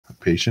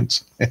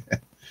Patience.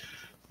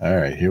 All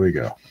right, here we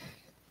go.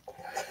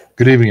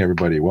 Good evening,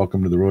 everybody.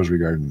 Welcome to the Rosary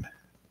Garden,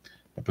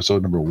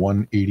 episode number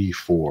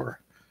 184.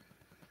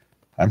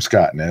 I'm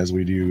Scott, and as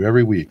we do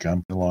every week,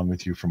 I'm along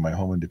with you from my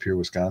home in De Pere,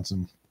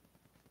 Wisconsin.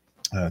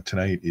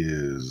 Tonight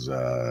is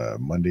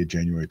Monday,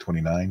 January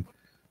 29,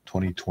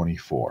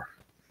 2024,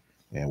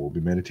 and we'll be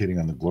meditating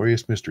on the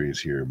glorious mysteries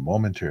here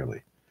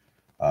momentarily.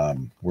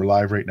 We're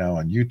live right now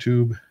on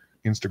YouTube,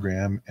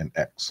 Instagram, and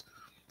X.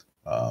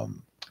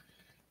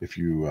 If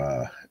you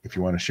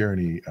want to share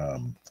any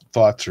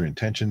thoughts or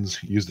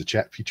intentions, use the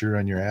chat feature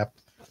on your app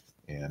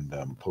and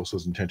post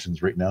those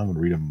intentions right now. I'm going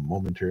to read them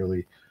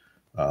momentarily.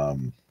 I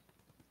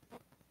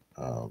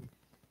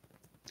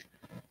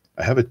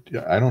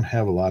don't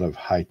have a lot of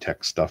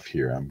high-tech stuff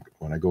here.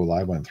 When I go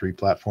live on 3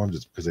 platforms,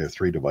 it's because I have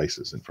 3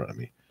 devices in front of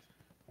me.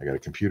 I got a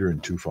computer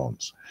and 2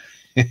 phones.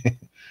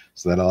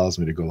 So that allows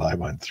me to go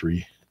live on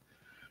 3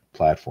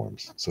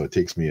 platforms. So it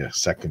takes me a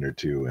second or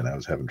two, and I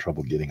was having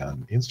trouble getting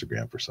on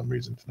Instagram for some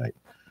reason tonight.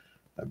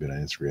 I've been on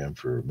Instagram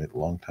for a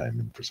long time,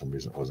 and for some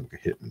reason it wasn't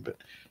hitting. But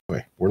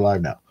anyway, we're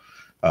live now.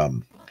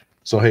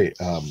 So hey,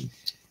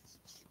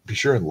 be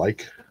sure and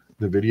like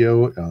the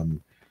video,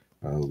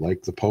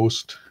 like the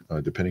post,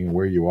 depending on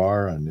where you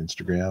are on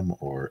Instagram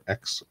or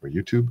X or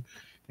YouTube,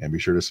 and be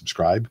sure to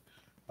subscribe.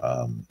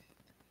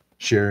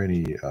 Share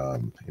any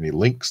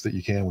links that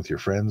you can with your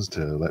friends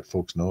to let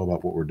folks know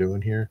about what we're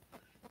doing here.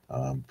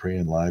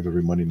 Praying live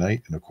every Monday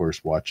night, and of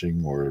course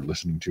watching or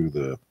listening to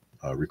the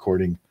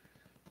recording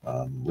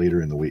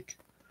later in the week.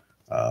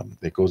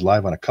 It goes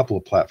live on a couple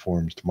of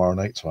platforms tomorrow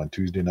night, so on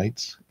Tuesday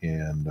nights,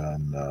 and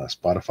on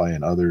Spotify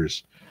and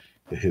others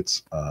it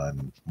hits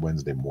on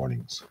Wednesday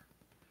mornings.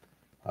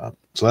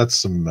 So that's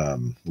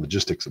some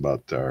logistics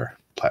about our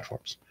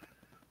platforms.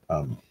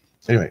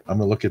 Anyway, I'm going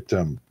to look at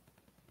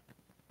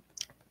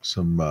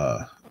some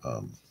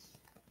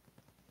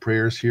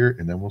prayers here,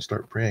 and then we'll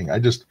start praying. I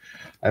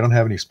don't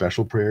have any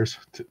special prayers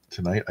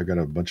tonight. I've got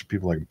a bunch of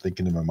people I'm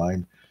thinking in my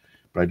mind,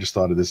 but I just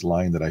thought of this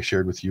line that I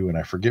shared with you, and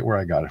I forget where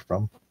I got it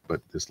from, but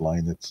this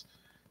line that's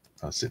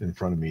sitting in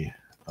front of me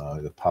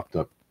that popped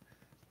up.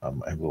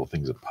 I have little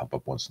things that pop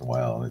up once in a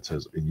while, and it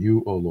says, "In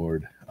you, O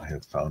Lord, I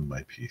have found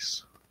my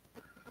peace.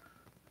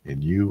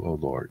 In you, O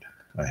Lord,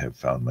 I have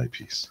found my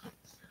peace."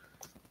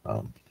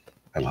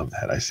 I love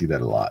that. I see that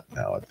a lot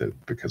now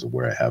because of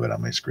where I have it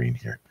on my screen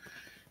here.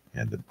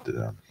 And it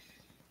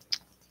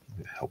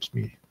helps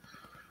me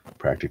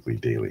practically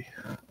daily.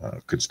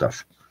 Good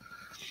stuff.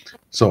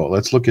 So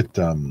let's look at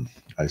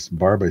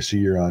Barb. I see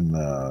you're on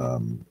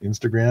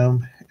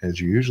Instagram,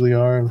 as you usually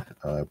are.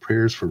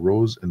 Prayers for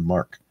Rose and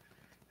Mark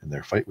and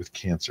their fight with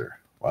cancer.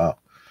 Wow.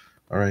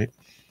 All right.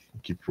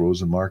 Keep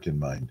Rose and Mark in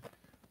mind.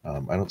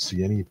 I don't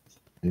see any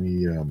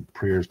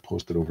prayers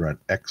posted over on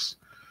X,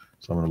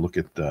 so I'm going to look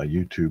at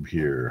YouTube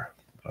here.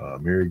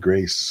 Mary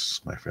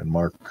Grace, my friend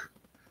Mark.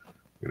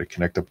 I'm going to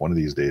connect up one of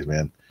these days,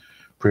 man.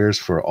 Prayers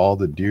for all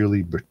the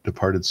dearly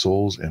departed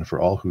souls and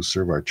for all who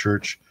serve our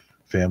church,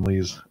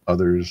 families,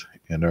 others,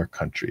 and our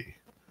country.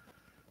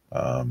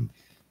 Yeah,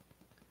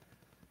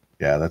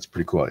 that's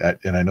pretty cool.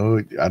 And I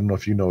don't know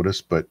if you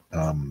noticed, but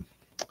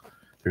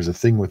there's a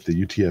thing with the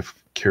UTF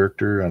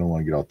character. I don't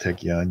want to get all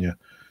techie on you,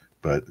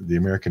 but the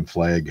American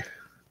flag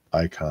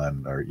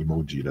icon or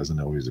emoji doesn't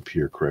always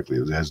appear correctly.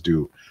 It has to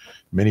do.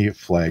 Many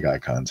flag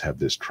icons have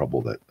this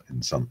trouble that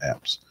in some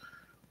apps.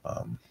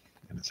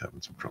 And it's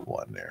having some trouble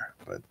on there,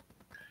 but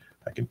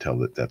I can tell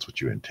that that's what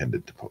you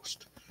intended to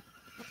post.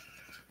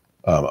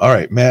 All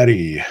right,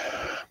 Maddie,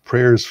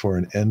 prayers for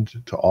an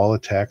end to all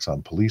attacks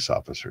on police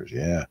officers.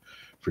 Yeah,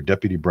 for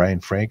Deputy Brian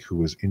Frank, who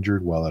was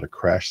injured while at a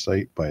crash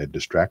site by a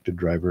distracted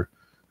driver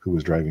who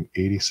was driving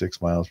 86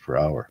 miles per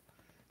hour.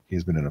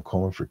 He's been in a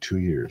coma for 2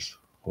 years.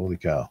 Holy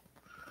cow.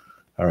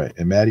 All right,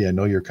 and Maddie, I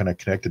know you're kind of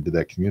connected to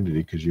that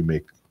community because you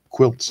make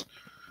quilts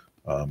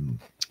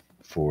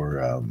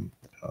for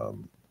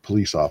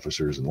police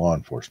officers and law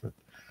enforcement.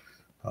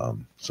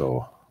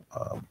 So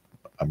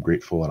I'm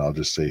grateful, and I'll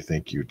just say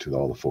thank you to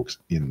all the folks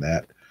in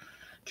that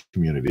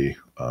community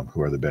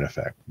who are the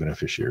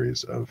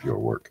beneficiaries of your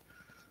work.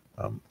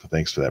 So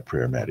thanks for that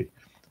prayer, Maddie.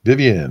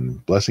 Vivian,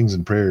 blessings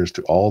and prayers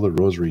to all the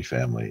Rosary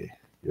family.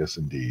 Yes,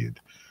 indeed.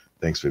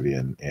 Thanks,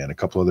 Vivian. And a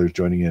couple others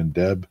joining in,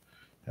 Deb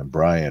and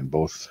Brian,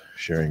 both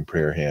sharing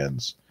prayer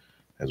hands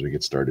as we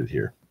get started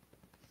here.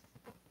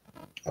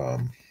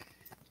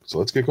 So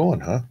let's get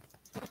going, huh?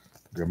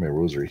 Grab my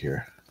rosary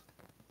here.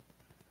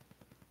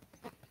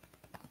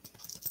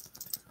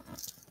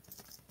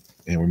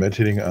 And we're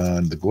meditating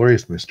on the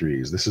glorious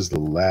mysteries. This is the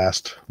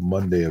last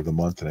Monday of the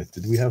month. And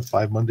did we have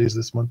 5 Mondays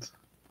this month?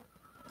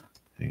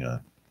 Hang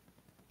on.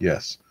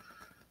 Yes.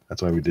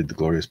 That's why we did the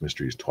glorious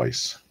mysteries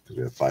twice, because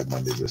we have 5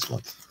 Mondays this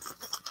month.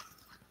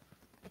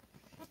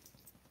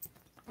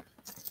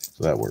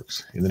 So that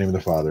works. In the name of the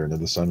Father, and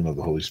of the Son, and of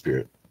the Holy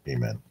Spirit.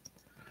 Amen.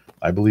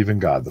 I believe in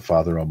God, the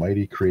Father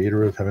Almighty,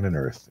 creator of heaven and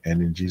earth,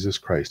 and in Jesus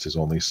Christ, his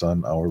only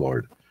Son, our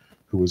Lord,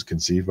 who was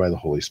conceived by the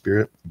Holy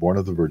Spirit, born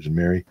of the Virgin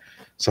Mary,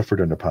 suffered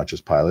under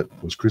Pontius Pilate,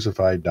 was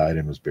crucified, died,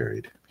 and was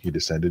buried. He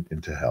descended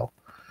into hell.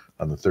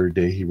 On the third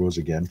day he rose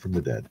again from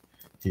the dead.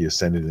 He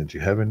ascended into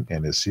heaven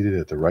and is seated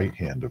at the right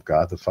hand of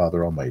God the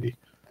Father Almighty.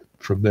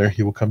 From there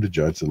he will come to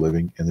judge the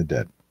living and the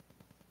dead.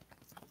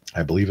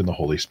 I believe in the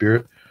Holy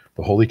Spirit,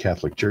 the Holy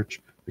Catholic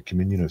Church, the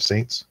communion of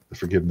saints, the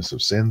forgiveness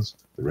of sins,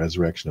 the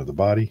resurrection of the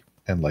body,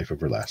 and life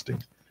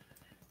everlasting.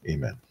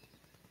 Amen.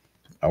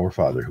 Our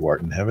Father, who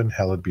art in heaven,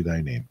 hallowed be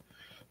thy name.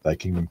 Thy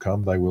kingdom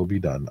come, thy will be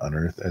done, on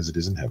earth as it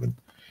is in heaven.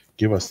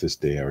 Give us this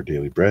day our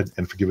daily bread,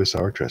 and forgive us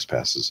our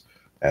trespasses,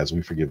 as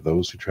we forgive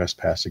those who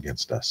trespass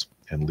against us.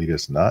 And lead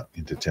us not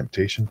into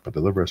temptation, but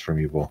deliver us from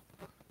evil.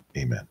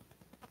 Amen.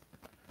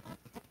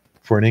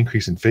 For an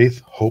increase in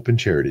faith, hope, and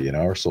charity in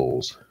our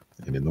souls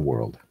and in the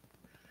world.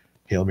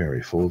 Hail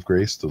Mary, full of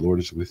grace, the Lord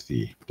is with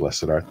thee.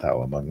 Blessed art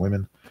thou among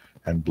women,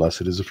 and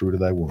blessed is the fruit of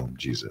thy womb,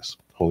 Jesus.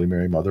 Holy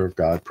Mary, Mother of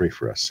God, pray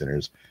for us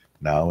sinners,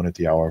 now and at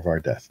the hour of our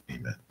death.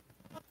 Amen.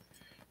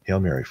 Hail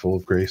Mary, full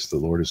of grace, the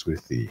Lord is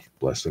with thee.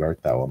 Blessed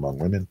art thou among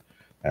women,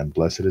 and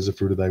blessed is the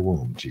fruit of thy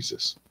womb,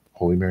 Jesus.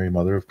 Holy Mary,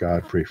 Mother of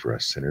God, pray for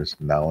us sinners,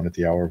 now and at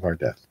the hour of our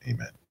death.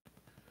 Amen.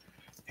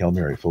 Hail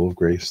Mary, full of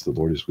grace, the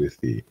Lord is with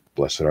thee.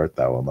 Blessed art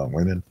thou among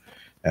women,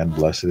 and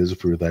blessed is the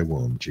fruit of thy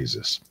womb,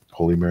 Jesus.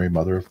 Holy Mary,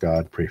 Mother of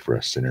God, pray for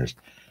us sinners,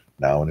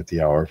 now and at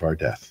the hour of our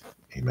death.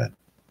 Amen.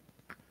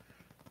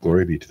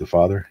 Glory be to the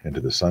Father, and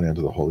to the Son, and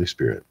to the Holy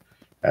Spirit,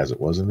 as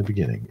it was in the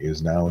beginning,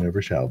 is now, and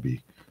ever shall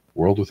be,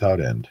 world without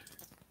end.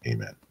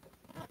 Amen.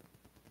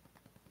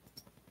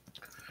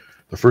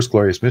 The first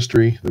glorious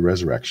mystery, the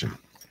resurrection.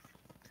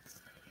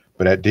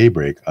 But at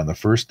daybreak, on the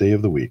first day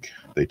of the week,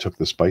 they took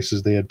the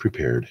spices they had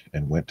prepared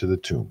and went to the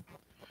tomb.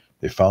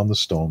 They found the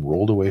stone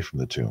rolled away from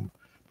the tomb,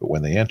 but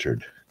when they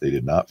entered, they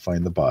did not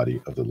find the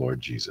body of the Lord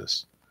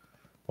Jesus.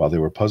 While they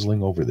were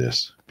puzzling over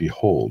this,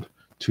 behold,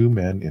 two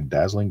men in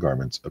dazzling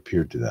garments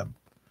appeared to them.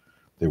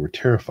 They were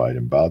terrified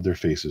and bowed their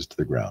faces to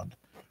the ground.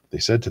 They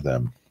said to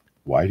them,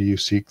 "Why do you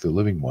seek the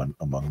living one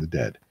among the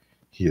dead?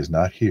 He is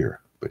not here,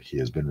 but he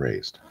has been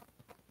raised."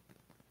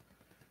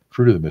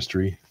 Fruit of the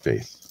mystery,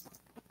 faith.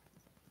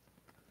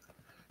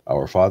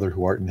 Our Father,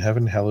 who art in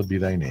heaven, hallowed be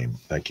thy name.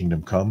 Thy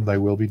kingdom come, thy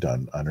will be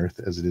done, on earth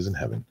as it is in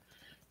heaven.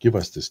 Give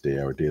us this day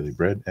our daily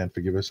bread, and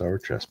forgive us our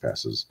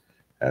trespasses,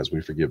 as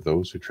we forgive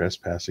those who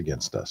trespass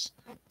against us.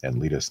 And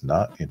lead us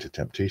not into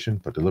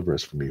temptation, but deliver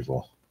us from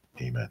evil.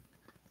 Amen.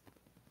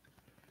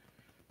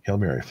 Hail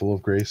Mary, full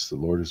of grace, the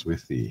Lord is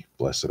with thee.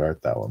 Blessed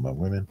art thou among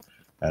women,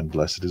 and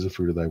blessed is the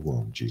fruit of thy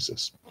womb,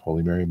 Jesus.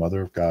 Holy Mary,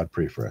 Mother of God,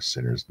 pray for us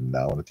sinners,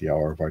 now and at the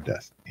hour of our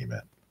death.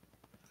 Amen.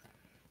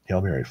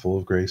 Hail Mary, full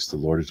of grace, the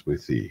Lord is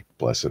with thee.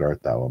 Blessed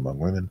art thou among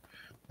women,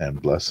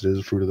 and blessed is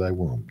the fruit of thy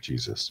womb,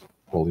 Jesus.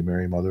 Holy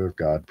Mary, Mother of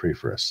God, pray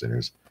for us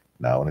sinners,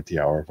 now and at the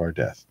hour of our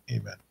death.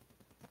 Amen.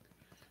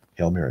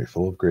 Hail Mary,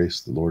 full of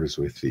grace, the Lord is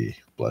with thee.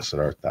 Blessed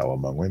art thou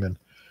among women,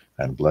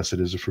 and blessed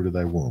is the fruit of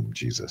thy womb,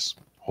 Jesus.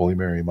 Holy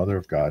Mary, Mother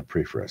of God,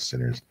 pray for us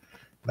sinners,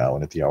 now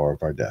and at the hour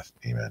of our death.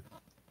 Amen.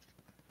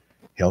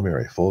 Hail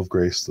Mary, full of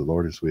grace, the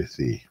Lord is with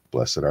thee.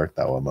 Blessed art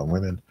thou among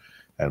women,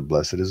 and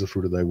blessed is the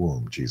fruit of thy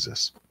womb,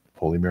 Jesus.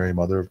 Holy Mary,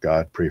 Mother of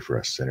God, pray for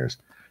us sinners,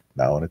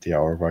 now and at the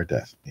hour of our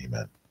death.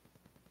 Amen.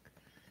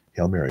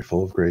 Hail Mary,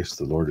 full of grace,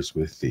 the Lord is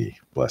with thee.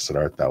 Blessed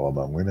art thou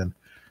among women,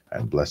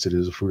 and blessed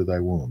is the fruit of thy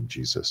womb,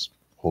 Jesus.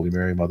 Holy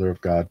Mary, Mother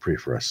of God, pray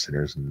for us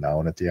sinners, now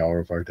and at the hour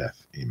of our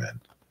death. Amen.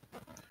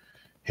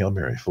 Hail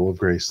Mary, full of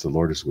grace, the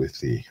Lord is with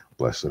thee.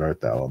 Blessed art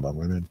thou among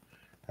women,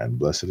 and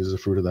blessed is the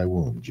fruit of thy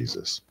womb,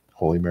 Jesus.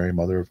 Holy Mary,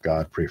 Mother of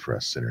God, pray for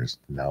us sinners,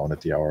 now and at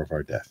the hour of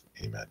our death.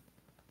 Amen.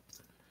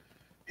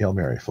 Hail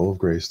Mary, full of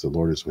grace, the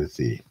Lord is with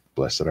thee.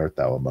 Blessed art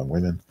thou among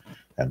women,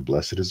 and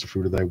blessed is the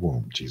fruit of thy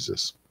womb,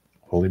 Jesus.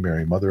 Holy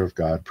Mary, Mother of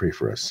God, pray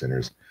for us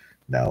sinners,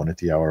 now and at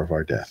the hour of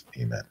our death.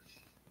 Amen.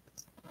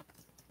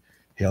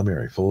 Hail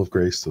Mary, full of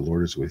grace, the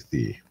Lord is with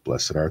thee.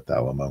 Blessed art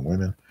thou among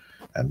women,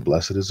 and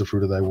blessed is the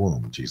fruit of thy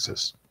womb,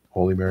 Jesus.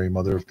 Holy Mary,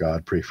 Mother of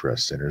God, pray for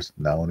us sinners,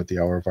 now and at the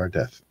hour of our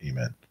death.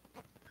 Amen.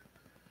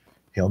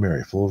 Hail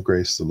Mary, full of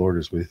grace, the Lord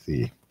is with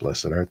thee.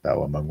 Blessed art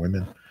thou among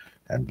women,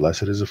 and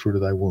blessed is the fruit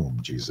of thy womb,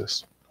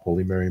 Jesus.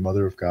 Holy Mary,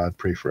 Mother of God,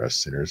 pray for us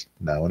sinners,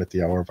 now and at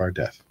the hour of our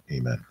death.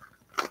 Amen.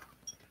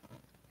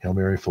 Hail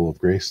Mary, full of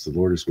grace, the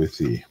Lord is with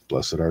thee.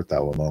 Blessed art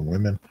thou among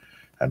women,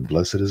 and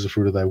blessed is the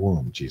fruit of thy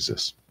womb,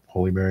 Jesus.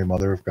 Holy Mary,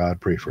 Mother of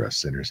God, pray for us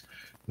sinners,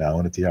 now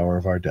and at the hour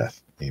of our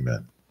death.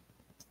 Amen.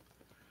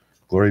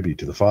 Glory be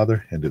to the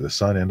Father, and to the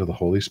Son, and to the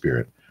Holy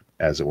Spirit,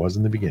 as it was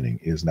in the beginning,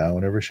 is now,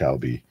 and ever shall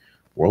be,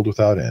 world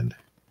without end.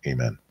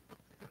 Amen.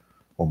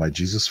 O my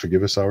Jesus,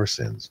 forgive us our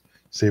sins,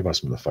 save us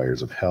from the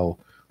fires of hell,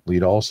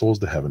 lead all souls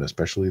to heaven,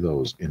 especially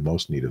those in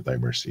most need of thy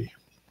mercy.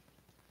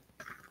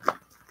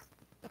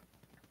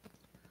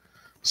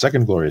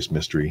 Second glorious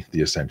mystery,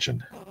 the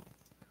Ascension.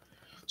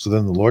 So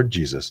then the Lord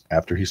Jesus,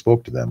 after he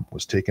spoke to them,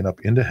 was taken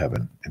up into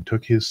heaven and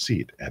took his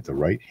seat at the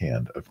right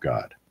hand of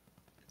God.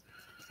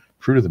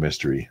 Fruit of the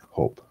mystery,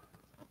 hope.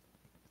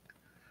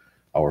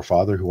 Our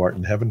Father, who art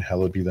in heaven,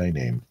 hallowed be thy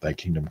name. Thy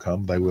kingdom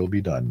come, thy will be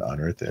done, on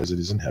earth as it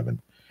is in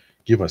heaven.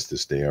 Give us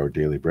this day our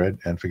daily bread,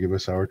 and forgive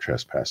us our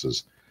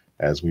trespasses,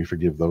 as we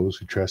forgive those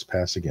who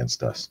trespass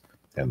against us.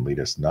 And lead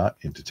us not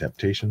into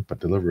temptation, but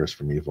deliver us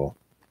from evil.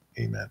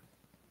 Amen.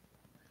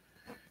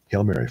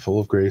 Hail Mary, full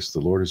of grace,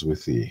 the Lord is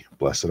with thee.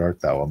 Blessed art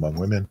thou among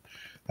women,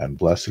 and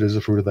blessed is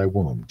the fruit of thy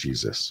womb,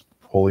 Jesus.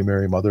 Holy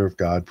Mary, Mother of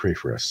God, pray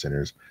for us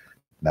sinners,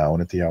 now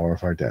and at the hour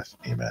of our death.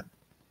 Amen.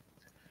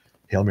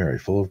 Hail Mary,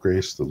 full of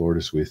grace, the Lord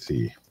is with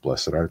thee.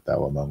 Blessed art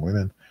thou among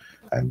women,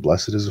 and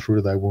blessed is the fruit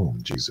of thy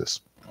womb,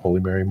 Jesus. Holy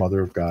Mary,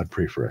 Mother of God,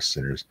 pray for us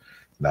sinners,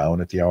 now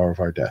and at the hour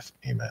of our death.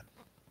 Amen.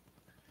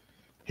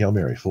 Hail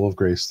Mary, full of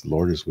grace, the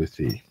Lord is with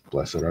thee.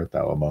 Blessed art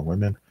thou among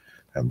women,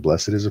 and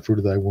blessed is the fruit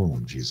of thy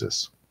womb,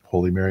 Jesus.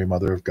 Holy Mary,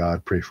 Mother of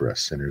God, pray for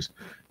us sinners,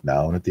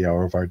 now and at the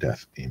hour of our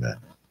death. Amen.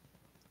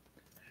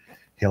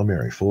 Hail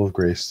Mary, full of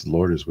grace, the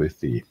Lord is with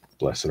thee.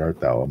 Blessed art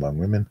thou among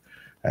women,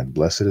 and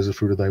blessed is the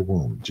fruit of thy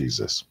womb,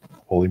 Jesus.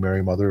 Holy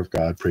Mary, Mother of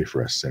God, pray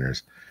for us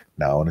sinners,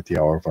 now and at the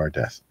hour of our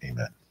death.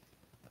 Amen.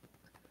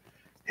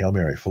 Hail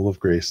Mary, full of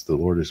grace, the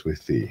Lord is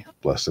with thee.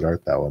 Blessed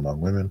art thou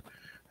among women,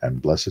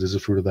 and blessed is the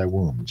fruit of thy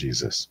womb,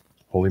 Jesus.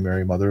 Holy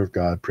Mary, Mother of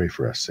God, pray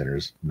for us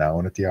sinners, now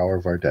and at the hour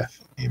of our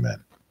death.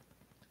 Amen.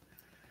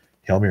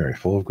 Hail Mary,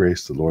 full of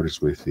grace, the Lord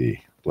is with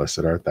thee. Blessed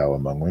art thou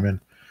among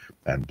women,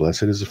 and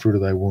blessed is the fruit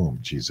of thy womb,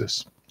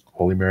 Jesus.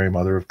 Holy Mary,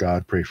 Mother of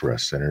God, pray for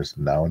us sinners,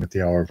 now and at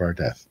the hour of our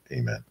death.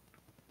 Amen.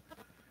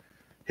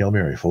 Hail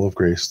Mary, full of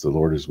grace, the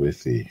Lord is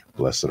with thee.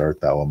 Blessed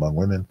art thou among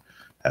women,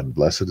 and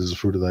blessed is the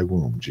fruit of thy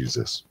womb,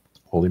 Jesus.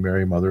 Holy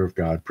Mary, Mother of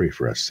God, pray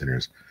for us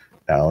sinners,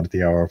 now and at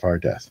the hour of our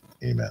death.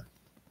 Amen.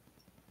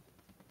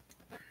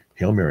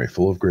 Hail Mary,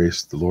 full of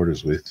grace, the Lord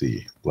is with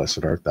thee.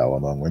 Blessed art thou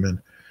among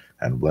women,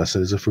 and blessed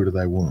is the fruit of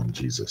thy womb,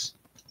 Jesus.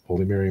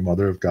 Holy Mary,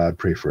 Mother of God,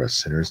 pray for us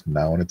sinners,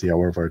 now and at the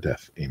hour of our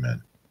death.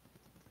 Amen.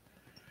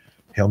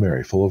 Hail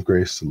Mary, full of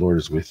grace, the Lord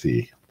is with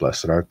thee.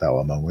 Blessed art thou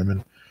among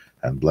women,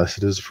 and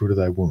blessed is the fruit of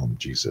thy womb,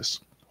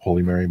 Jesus.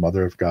 Holy Mary,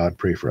 Mother of God,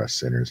 pray for us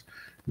sinners,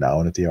 now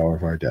and at the hour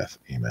of our death.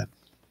 Amen.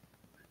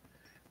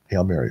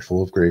 Hail Mary,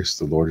 full of grace,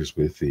 the Lord is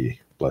with thee.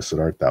 Blessed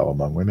art thou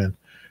among women,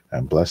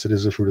 and blessed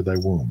is the fruit of thy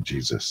womb,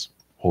 Jesus.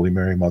 Holy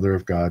Mary, Mother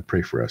of God,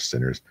 pray for us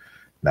sinners,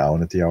 now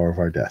and at the hour of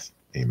our death.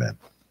 Amen.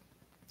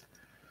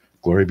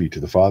 Glory be to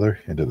the Father,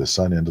 and to the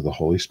Son, and to the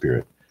Holy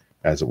Spirit,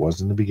 as it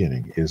was in the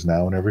beginning, is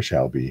now, and ever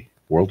shall be,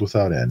 world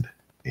without end.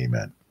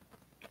 Amen.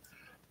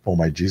 O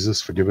my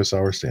Jesus, forgive us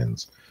our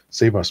sins,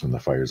 save us from the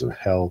fires of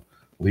hell,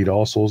 lead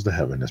all souls to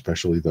heaven,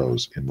 especially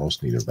those in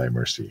most need of thy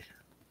mercy.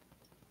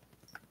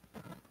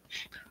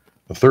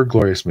 The third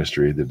glorious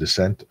mystery, the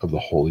descent of the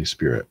Holy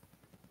Spirit.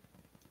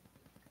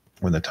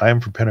 When the time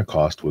for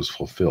Pentecost was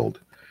fulfilled,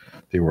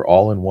 they were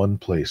all in one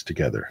place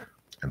together,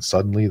 and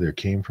suddenly there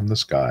came from the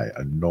sky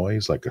a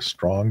noise like a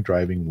strong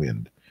driving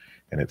wind,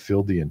 and it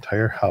filled the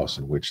entire house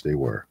in which they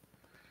were.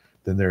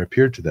 Then there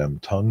appeared to them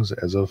tongues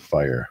as of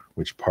fire,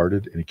 which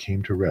parted and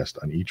came to rest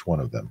on each one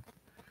of them.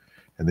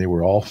 And they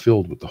were all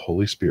filled with the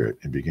Holy Spirit,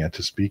 and began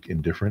to speak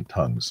in different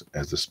tongues,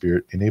 as the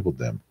Spirit enabled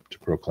them to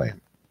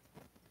proclaim.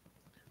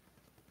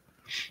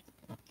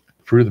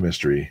 Fruit of the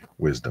mystery,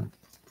 wisdom.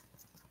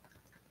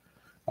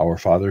 Our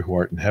Father, who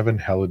art in heaven,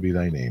 hallowed be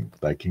thy name.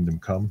 Thy kingdom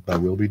come, thy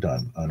will be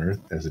done, on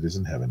earth as it is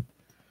in heaven.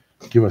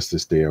 Give us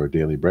this day our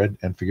daily bread,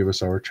 and forgive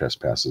us our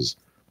trespasses,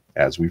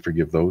 as we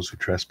forgive those who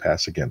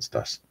trespass against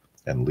us.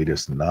 And lead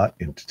us not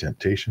into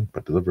temptation,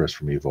 but deliver us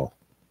from evil.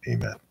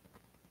 Amen.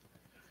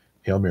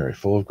 Hail Mary,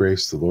 full of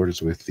grace, the Lord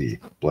is with thee.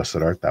 Blessed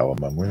art thou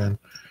among women,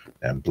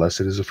 and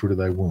blessed is the fruit of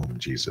thy womb,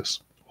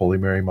 Jesus. Holy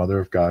Mary, Mother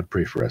of God,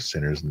 pray for us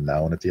sinners,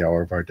 now and at the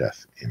hour of our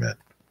death. Amen.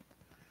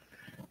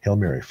 Hail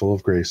Mary, full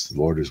of grace, the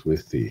Lord is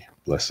with thee.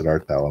 Blessed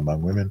art thou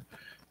among women,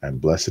 and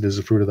blessed is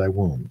the fruit of thy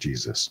womb,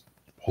 Jesus.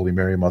 Holy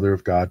Mary, Mother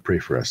of God, pray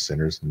for us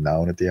sinners,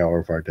 now and at the hour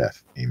of our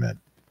death. Amen.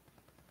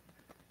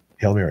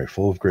 Hail Mary,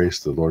 full of grace,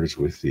 the Lord is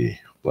with thee.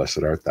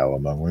 Blessed art thou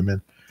among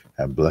women,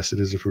 and blessed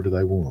is the fruit of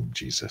thy womb,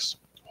 Jesus.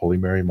 Holy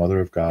Mary, Mother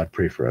of God,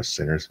 pray for us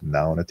sinners,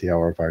 now and at the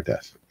hour of our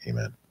death.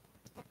 Amen.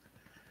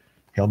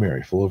 Hail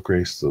Mary, full of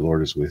grace, the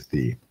Lord is with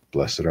thee.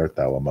 Blessed art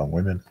thou among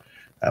women,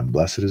 and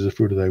blessed is the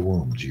fruit of thy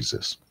womb,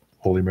 Jesus.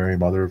 Holy Mary,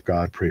 Mother of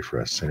God, pray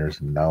for us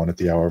sinners, now and at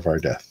the hour of our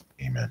death.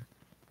 Amen.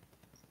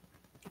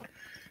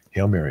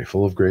 Hail Mary,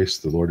 full of grace,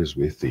 the Lord is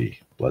with thee.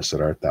 Blessed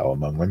art thou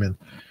among women,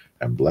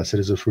 and blessed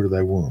is the fruit of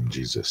thy womb,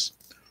 Jesus.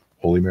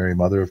 Holy Mary,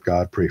 Mother of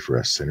God, pray for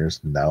us sinners,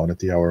 now and at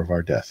the hour of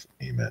our death.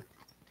 Amen.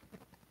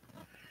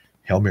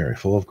 Hail Mary,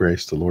 full of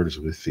grace, the Lord is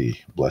with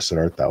thee. Blessed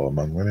art thou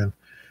among women,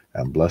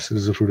 and blessed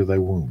is the fruit of thy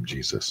womb,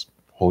 Jesus.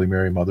 Holy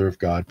Mary, Mother of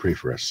God, pray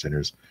for us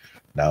sinners,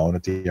 now and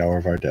at the hour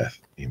of our death.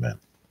 Amen.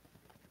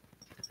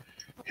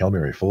 Hail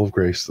Mary, full of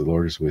grace, the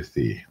Lord is with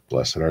thee.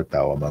 Blessed art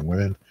thou among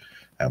women,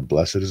 and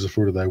blessed is the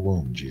fruit of thy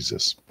womb,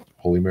 Jesus.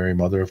 Holy Mary,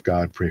 Mother of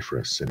God, pray for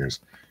us sinners,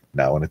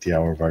 now and at the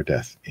hour of our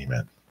death.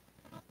 Amen.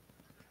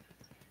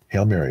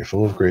 Hail Mary,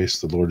 full of grace,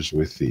 the Lord is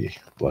with thee.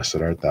 Blessed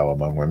art thou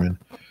among women,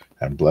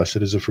 and blessed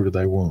is the fruit of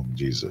thy womb,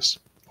 Jesus.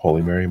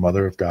 Holy Mary,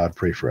 Mother of God,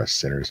 pray for us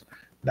sinners,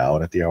 now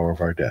and at the hour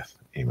of our death.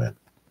 Amen.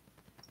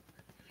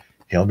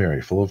 Hail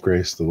Mary, full of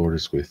grace, the Lord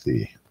is with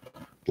thee.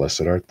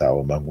 Blessed art thou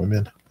among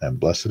women, and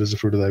blessed is the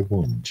fruit of thy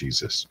womb,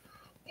 Jesus.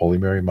 Holy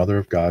Mary, Mother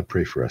of God,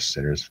 pray for us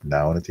sinners,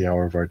 now and at the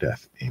hour of our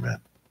death. Amen.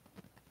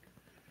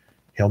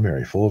 Hail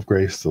Mary, full of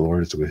grace, the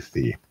Lord is with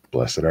thee.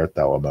 Blessed art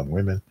thou among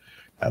women,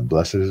 and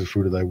blessed is the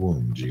fruit of thy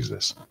womb,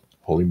 Jesus.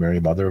 Holy Mary,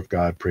 Mother of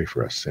God, pray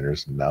for us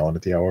sinners, now and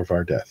at the hour of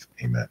our death.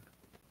 Amen.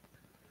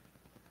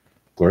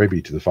 Glory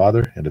be to the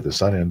Father, and to the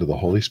Son, and to the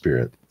Holy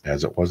Spirit,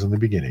 as it was in the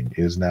beginning,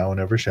 is now, and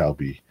ever shall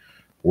be,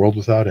 world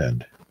without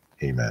end.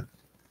 Amen.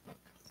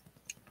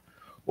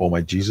 O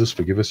my Jesus,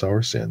 forgive us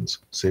our sins,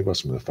 save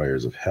us from the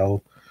fires of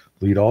hell,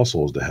 lead all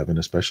souls to heaven,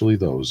 especially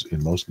those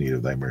in most need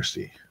of thy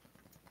mercy.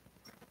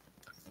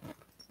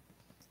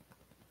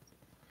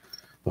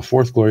 The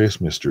fourth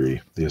glorious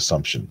mystery, the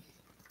Assumption.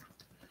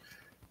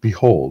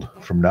 Behold,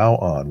 from now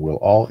on will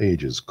all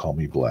ages call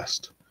me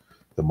blessed.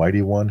 The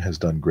Mighty One has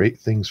done great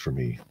things for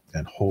me,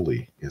 and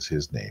holy is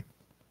his name.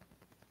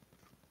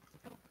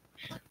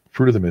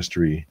 Fruit of the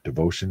mystery,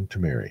 devotion to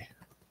Mary.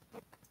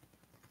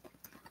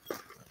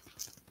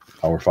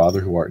 Our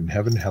Father, who art in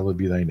heaven, hallowed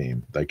be thy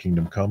name. Thy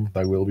kingdom come,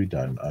 thy will be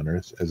done, on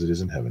earth as it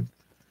is in heaven.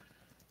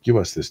 Give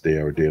us this day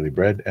our daily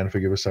bread, and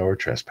forgive us our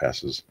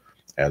trespasses,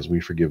 as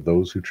we forgive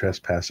those who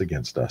trespass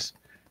against us.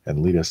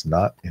 And lead us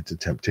not into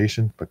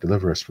temptation, but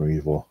deliver us from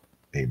evil.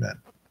 Amen.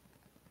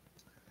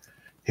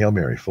 Hail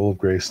Mary, full of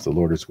grace, the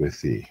Lord is with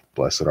thee.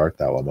 Blessed art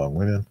thou among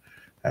women,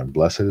 and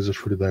blessed is the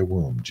fruit of thy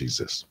womb,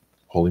 Jesus.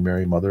 Holy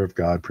Mary, Mother of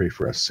God, pray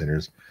for us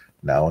sinners,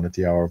 now and at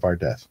the hour of our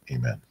death.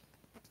 Amen.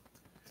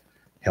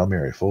 Hail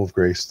Mary, full of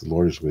grace, the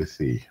Lord is with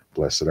thee.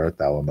 Blessed art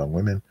thou among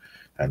women,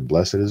 and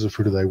blessed is the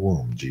fruit of thy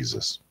womb,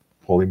 Jesus.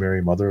 Holy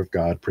Mary, Mother of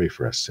God, pray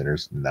for us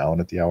sinners, now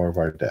and at the hour of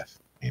our death.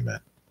 Amen.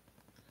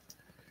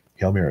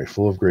 Hail Mary,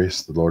 full of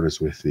grace, the Lord is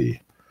with thee.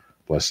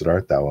 Blessed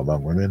art thou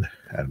among women,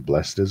 and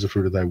blessed is the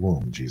fruit of thy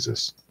womb,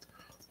 Jesus.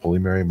 Holy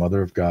Mary,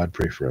 Mother of God,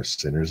 pray for us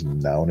sinners,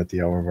 now and at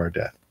the hour of our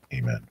death.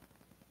 Amen.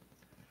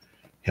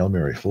 Hail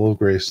Mary, full of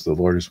grace, the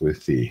Lord is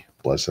with thee.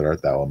 Blessed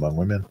art thou among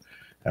women,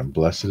 and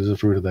blessed is the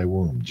fruit of thy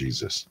womb,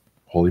 Jesus.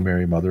 Holy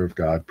Mary, Mother of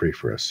God, pray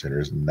for us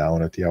sinners, now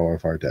and at the hour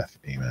of our death.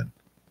 Amen.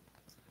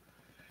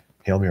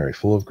 Hail Mary,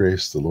 full of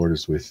grace, the Lord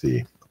is with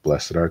thee.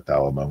 Blessed art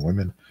thou among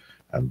women,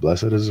 and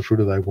blessed is the fruit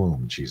of thy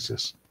womb,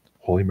 Jesus.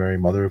 Holy Mary,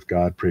 Mother of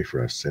God, pray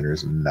for us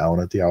sinners, now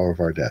and at the hour of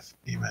our death.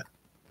 Amen.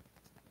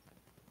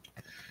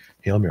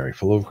 Hail Mary,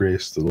 full of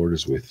grace, the Lord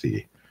is with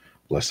thee.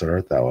 Blessed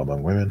art thou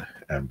among women,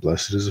 and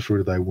blessed is the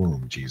fruit of thy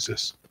womb,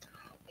 Jesus.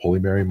 Holy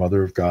Mary,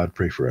 Mother of God,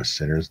 pray for us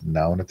sinners,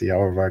 now and at the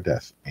hour of our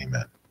death.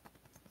 Amen.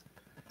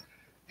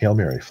 Hail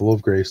Mary, full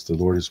of grace, the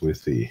Lord is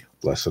with thee.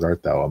 Blessed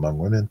art thou among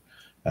women,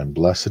 and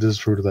blessed is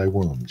the fruit of thy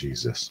womb,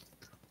 Jesus.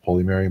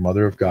 Holy Mary,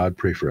 Mother of God,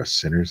 pray for us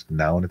sinners,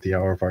 now and at the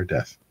hour of our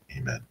death.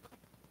 Amen.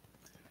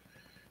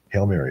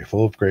 Hail Mary,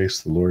 full of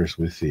grace, the Lord is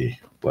with thee.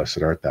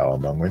 Blessed art thou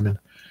among women,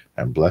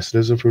 and blessed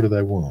is the fruit of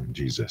thy womb,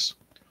 Jesus.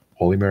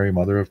 Holy Mary,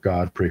 Mother of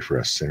God, pray for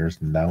us sinners,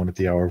 now and at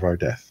the hour of our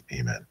death.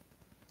 Amen.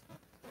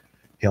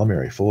 Hail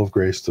Mary, full of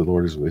grace, the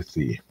Lord is with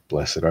thee.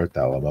 Blessed art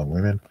thou among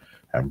women,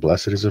 and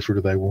blessed is the fruit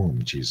of thy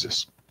womb,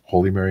 Jesus.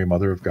 Holy Mary,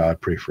 Mother of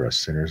God, pray for us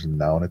sinners,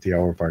 now and at the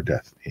hour of our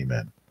death.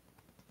 Amen.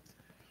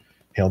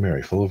 Hail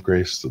Mary, full of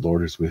grace, the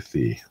Lord is with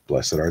thee.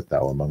 Blessed art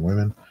thou among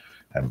women,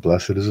 and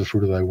blessed is the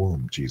fruit of thy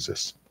womb,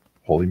 Jesus.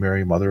 Holy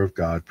Mary, Mother of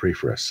God, pray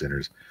for us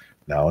sinners,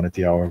 now and at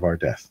the hour of our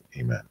death.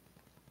 Amen.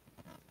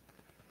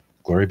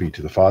 Glory be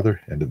to the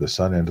Father, and to the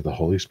Son, and to the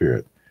Holy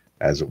Spirit,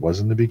 as it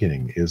was in the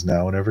beginning, is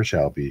now, and ever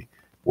shall be,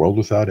 world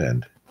without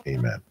end.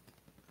 Amen.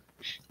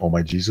 O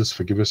my Jesus,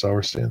 forgive us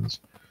our sins,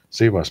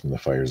 save us from the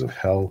fires of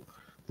hell,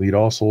 lead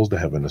all souls to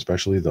heaven,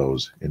 especially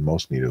those in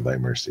most need of thy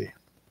mercy.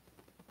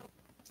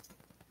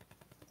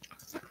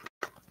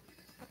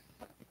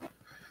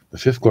 The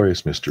fifth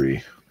glorious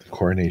mystery, the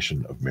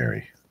coronation of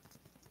Mary.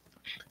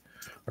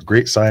 A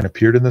great sign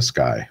appeared in the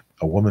sky,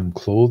 a woman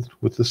clothed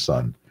with the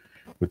sun,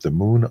 with the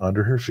moon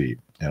under her feet,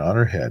 and on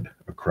her head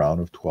a crown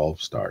of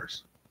 12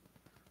 stars.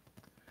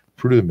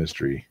 Fruit of the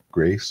mystery,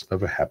 grace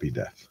of a happy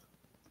death.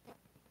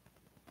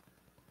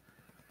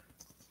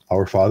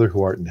 Our Father,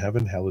 who art in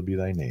heaven, hallowed be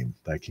thy name.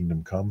 Thy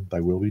kingdom come, thy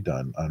will be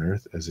done, on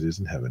earth as it is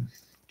in heaven.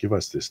 Give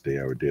us this day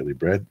our daily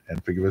bread,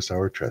 and forgive us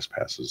our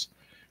trespasses,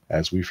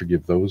 as we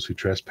forgive those who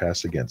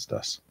trespass against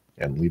us.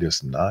 And lead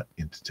us not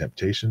into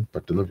temptation,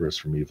 but deliver us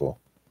from evil.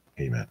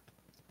 Amen.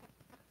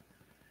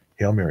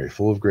 Hail Mary,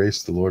 full of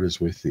grace, the Lord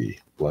is with thee.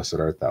 Blessed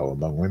art thou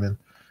among women,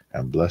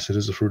 and blessed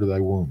is the fruit of thy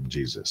womb,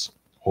 Jesus.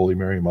 Holy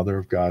Mary, Mother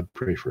of God,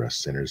 pray for us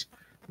sinners,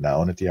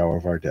 now and at the hour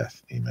of our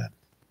death. Amen.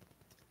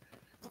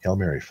 Hail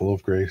Mary, full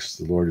of grace,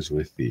 the Lord is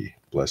with thee.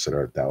 Blessed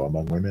art thou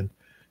among women,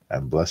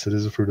 and blessed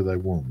is the fruit of thy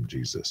womb,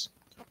 Jesus.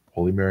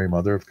 Holy Mary,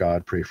 Mother of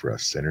God, pray for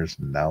us sinners,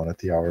 now and at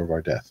the hour of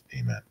our death.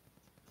 Amen.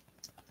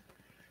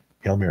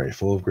 Hail Mary,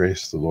 full of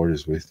grace, the Lord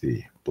is with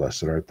thee.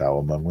 Blessed art thou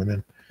among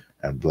women,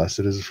 and blessed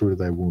is the fruit of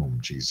thy womb,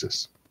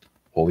 Jesus.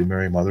 Holy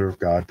Mary, Mother of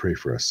God, pray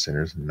for us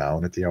sinners, now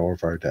and at the hour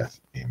of our death.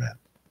 Amen.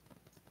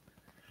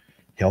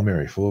 Hail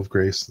Mary, full of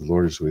grace, the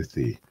Lord is with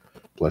thee.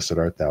 Blessed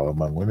art thou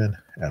among women,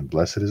 and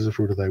blessed is the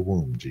fruit of thy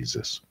womb,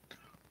 Jesus.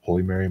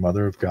 Holy Mary,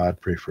 Mother of God,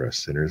 pray for us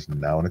sinners,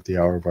 now and at the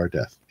hour of our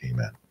death.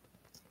 Amen.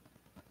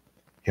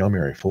 Hail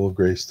Mary, full of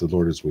grace, the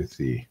Lord is with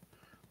thee.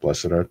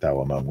 Blessed art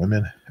thou among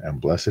women,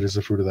 and blessed is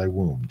the fruit of thy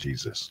womb,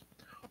 Jesus.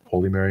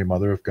 Holy Mary,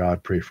 Mother of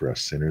God, pray for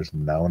us sinners,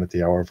 now and at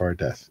the hour of our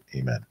death.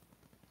 Amen.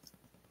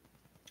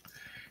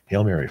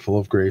 Hail Mary, full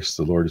of grace,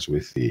 the Lord is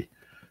with thee.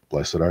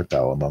 Blessed art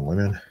thou among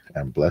women,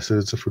 and blessed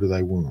is the fruit of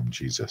thy womb,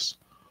 Jesus.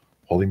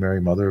 Holy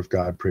Mary, Mother of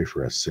God, pray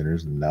for us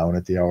sinners, now and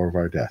at the hour of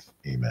our death.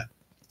 Amen.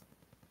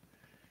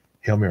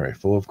 Hail Mary,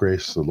 full of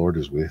grace, the Lord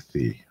is with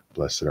thee.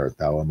 Blessed art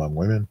thou among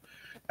women,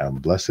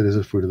 and blessed is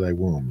the fruit of thy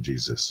womb,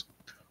 Jesus.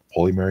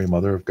 Holy Mary,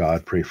 Mother of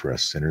God, pray for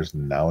us sinners,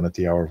 now and at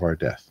the hour of our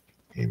death.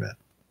 Amen.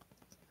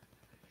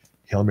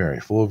 Hail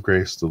Mary, full of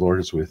grace, the Lord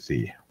is with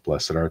thee.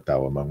 Blessed art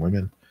thou among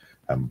women,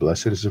 and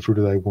blessed is the fruit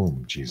of thy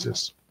womb,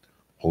 Jesus.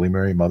 Holy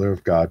Mary, Mother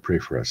of God, pray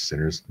for us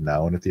sinners,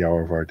 now and at the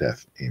hour of our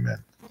death.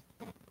 Amen.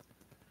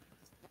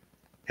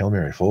 Hail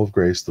Mary, full of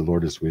grace, the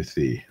Lord is with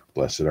thee.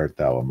 Blessed art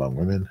thou among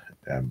women,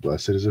 and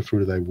blessed is the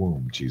fruit of thy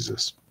womb,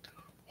 Jesus.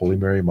 Holy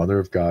Mary, Mother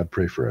of God,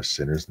 pray for us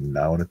sinners,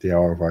 now and at the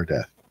hour of our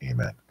death.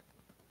 Amen.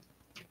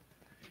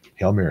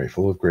 Hail Mary,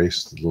 full of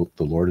grace,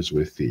 the Lord is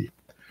with thee.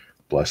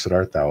 Blessed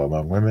art thou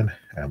among women,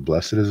 and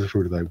blessed is the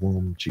fruit of thy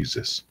womb,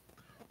 Jesus.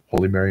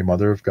 Holy Mary,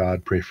 Mother of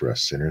God, pray for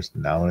us sinners,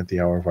 now and at the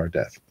hour of our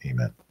death.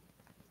 Amen.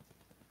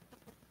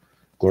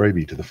 Glory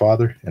be to the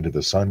Father, and to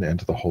the Son, and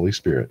to the Holy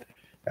Spirit,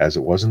 as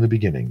it was in the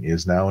beginning,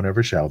 is now, and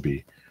ever shall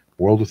be,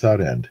 world without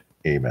end.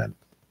 Amen.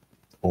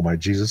 O my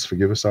Jesus,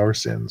 forgive us our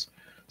sins,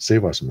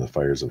 save us from the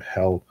fires of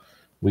hell,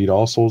 lead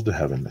all souls to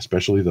heaven,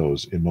 especially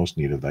those in most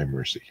need of thy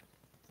mercy.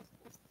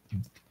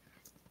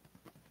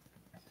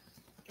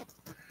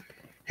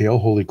 Hail,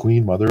 Holy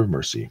Queen, Mother of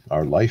Mercy,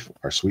 our life,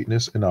 our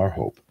sweetness, and our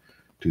hope.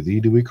 To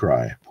thee do we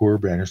cry, poor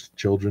banished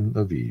children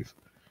of Eve.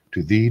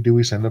 To thee do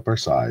we send up our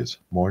sighs,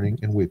 mourning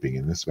and weeping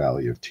in this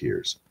valley of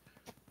tears.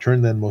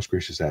 Turn then, most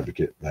gracious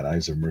Advocate, thine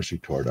eyes of mercy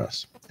toward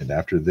us, and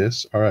after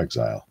this our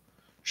exile,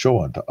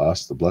 show unto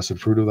us the blessed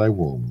fruit of thy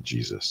womb,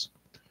 Jesus.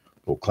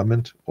 O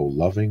clement, O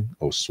loving,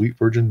 O sweet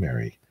Virgin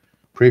Mary,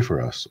 pray for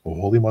us, O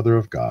Holy Mother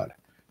of God,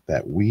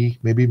 that we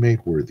may be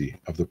made worthy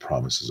of the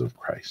promises of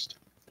Christ.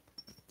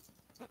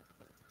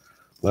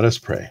 Let us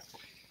pray.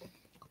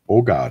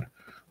 O God,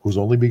 whose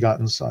only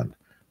begotten Son,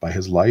 by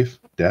his life,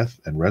 death,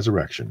 and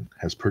resurrection,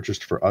 has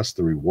purchased for us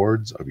the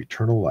rewards of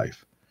eternal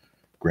life,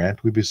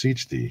 grant, we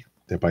beseech thee,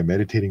 that by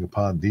meditating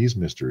upon these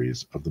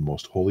mysteries of the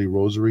most holy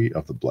Rosary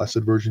of the Blessed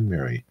Virgin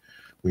Mary,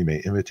 we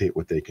may imitate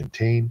what they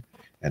contain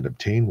and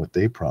obtain what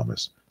they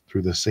promise,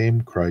 through the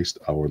same Christ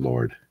our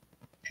Lord.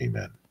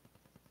 Amen.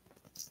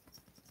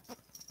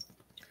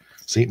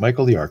 Saint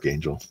Michael the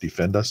Archangel,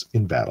 defend us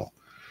in battle.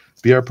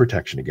 Be our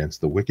protection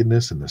against the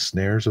wickedness and the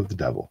snares of the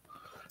devil.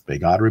 May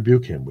God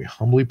rebuke him, we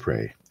humbly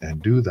pray,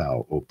 and do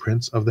thou, O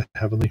Prince of the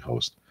heavenly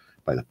host,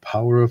 by the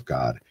power of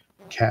God,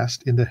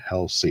 cast into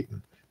hell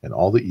Satan and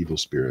all the evil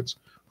spirits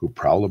who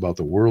prowl about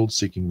the world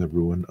seeking the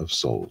ruin of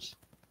souls.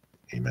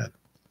 Amen.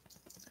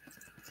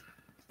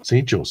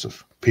 Saint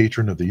Joseph,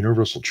 patron of the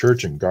universal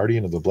church and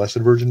guardian of the Blessed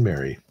Virgin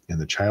Mary and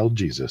the child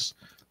Jesus,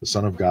 the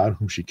Son of God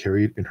whom she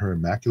carried in her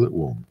immaculate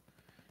womb,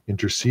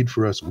 intercede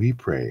for us, we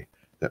pray,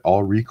 that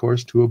all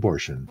recourse to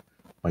abortion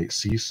might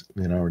cease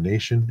in our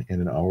nation and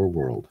in our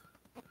world.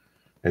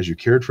 As you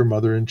cared for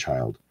mother and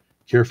child,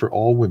 care for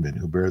all women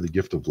who bear the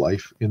gift of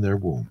life in their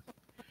womb.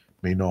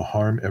 May no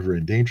harm ever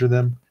endanger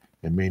them,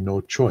 and may no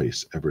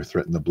choice ever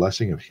threaten the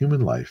blessing of human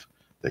life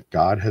that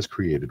God has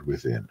created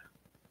within.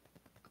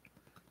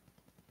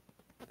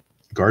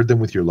 Guard them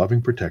with your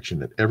loving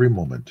protection at every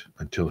moment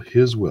until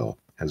his will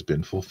has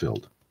been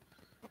fulfilled.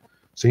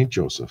 Saint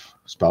Joseph,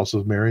 spouse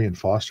of Mary and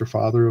foster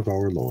father of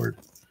our Lord,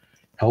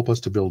 help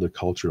us to build a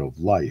culture of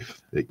life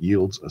that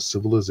yields a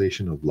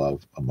civilization of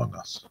love among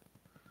us.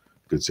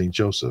 Good Saint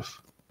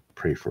Joseph,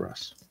 pray for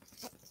us.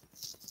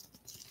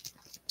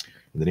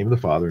 In the name of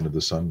the Father, and of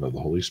the Son, and of the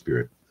Holy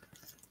Spirit.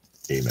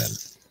 Amen.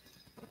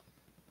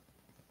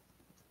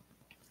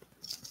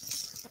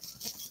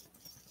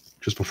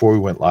 Just before we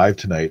went live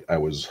tonight, I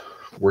was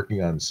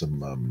working on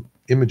some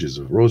images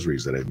of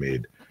rosaries that I've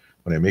made.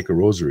 When I make a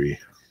rosary,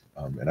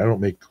 and I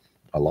don't make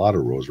a lot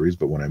of rosaries,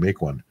 but when I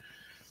make one,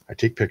 I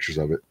take pictures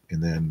of it,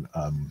 and then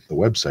the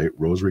website,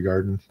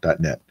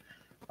 rosarygarden.net,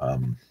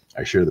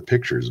 I share the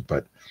pictures,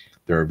 but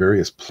there are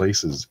various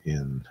places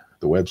in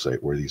the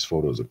website where these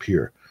photos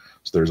appear.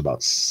 So there's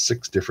about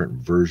 6 different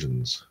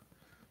versions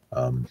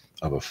of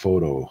a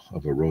photo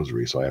of a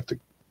rosary. So I have to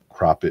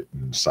crop it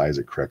and size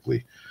it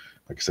correctly.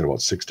 Like I said,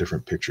 about 6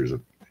 different pictures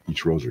of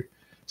each rosary.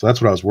 So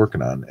that's what I was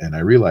working on. And I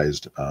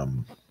realized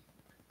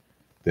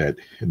that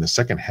in the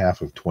second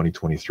half of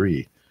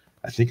 2023,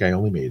 I think I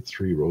only made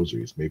 3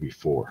 rosaries, maybe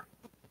 4.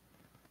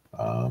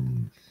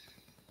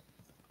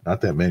 Not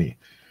that many,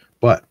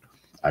 but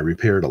I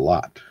repaired a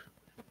lot.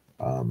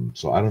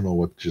 So I don't know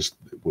what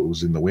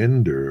was in the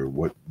wind or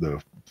what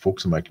the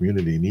folks in my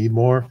community need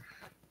more,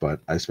 but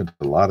I spent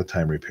a lot of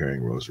time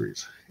repairing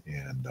rosaries,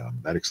 and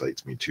that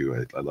excites me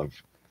too. I love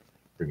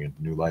bringing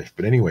new life.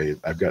 But anyway,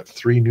 I've got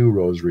 3 new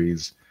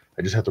rosaries.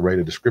 I just have to write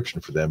a description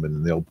for them,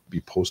 and they'll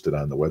be posted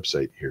on the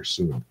website here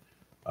soon.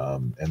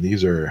 And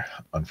these are,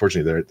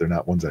 unfortunately, they're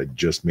not ones I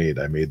just made.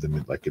 I made them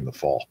in the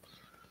fall.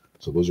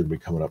 So those are going to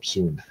be coming up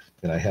soon.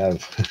 And I have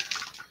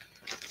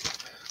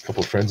a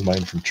couple of friends of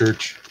mine from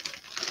church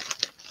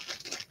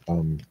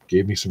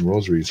gave me some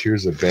rosaries.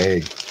 Here's a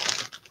bag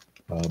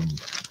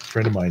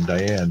friend of mine,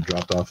 Diane,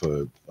 dropped off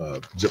a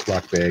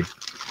Ziploc bag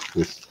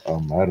with, I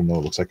don't know,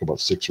 it looks like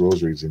about 6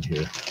 rosaries in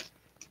here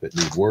that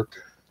need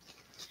work.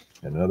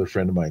 And another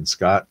friend of mine,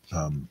 Scott,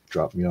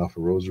 dropped me off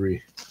a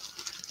rosary.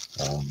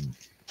 So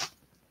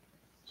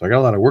I got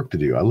a lot of work to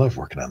do. I love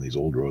working on these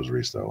old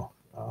rosaries, though.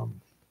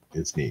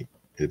 It's neat.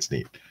 It's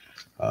neat.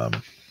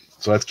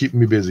 So that's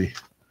keeping me busy,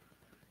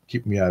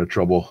 keeping me out of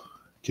trouble,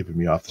 keeping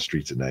me off the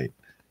streets at night.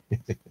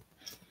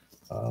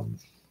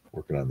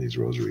 Working on these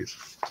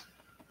rosaries.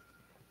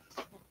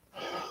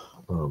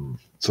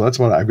 So that's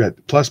what I've got.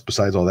 Plus,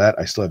 besides all that,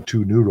 I still have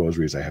 2 new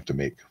rosaries I have to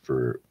make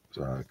for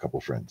a couple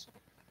friends.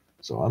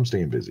 So I'm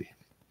staying busy.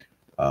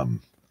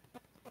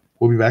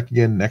 We'll be back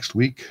again next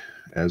week,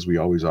 as we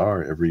always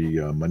are, every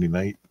Monday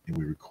night, and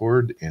we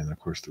record. And of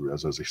course,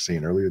 as I was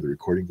saying earlier, the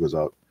recording goes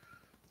out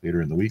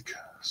later in the week.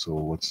 So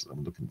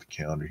I'm looking at the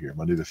calendar here.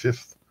 Monday the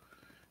 5th,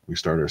 we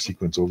start our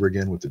sequence over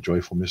again with the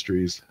Joyful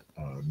Mysteries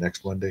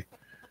next Monday,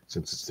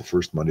 since it's the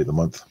first Monday of the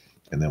month,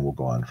 and then we'll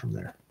go on from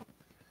there.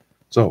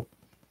 So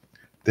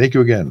thank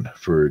you again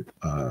for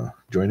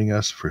joining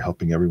us, for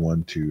helping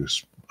everyone to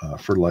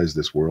fertilize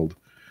this world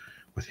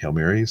with Hail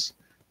Marys.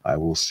 I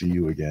will see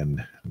you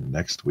again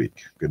next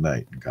week. Good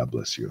night. God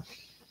bless you.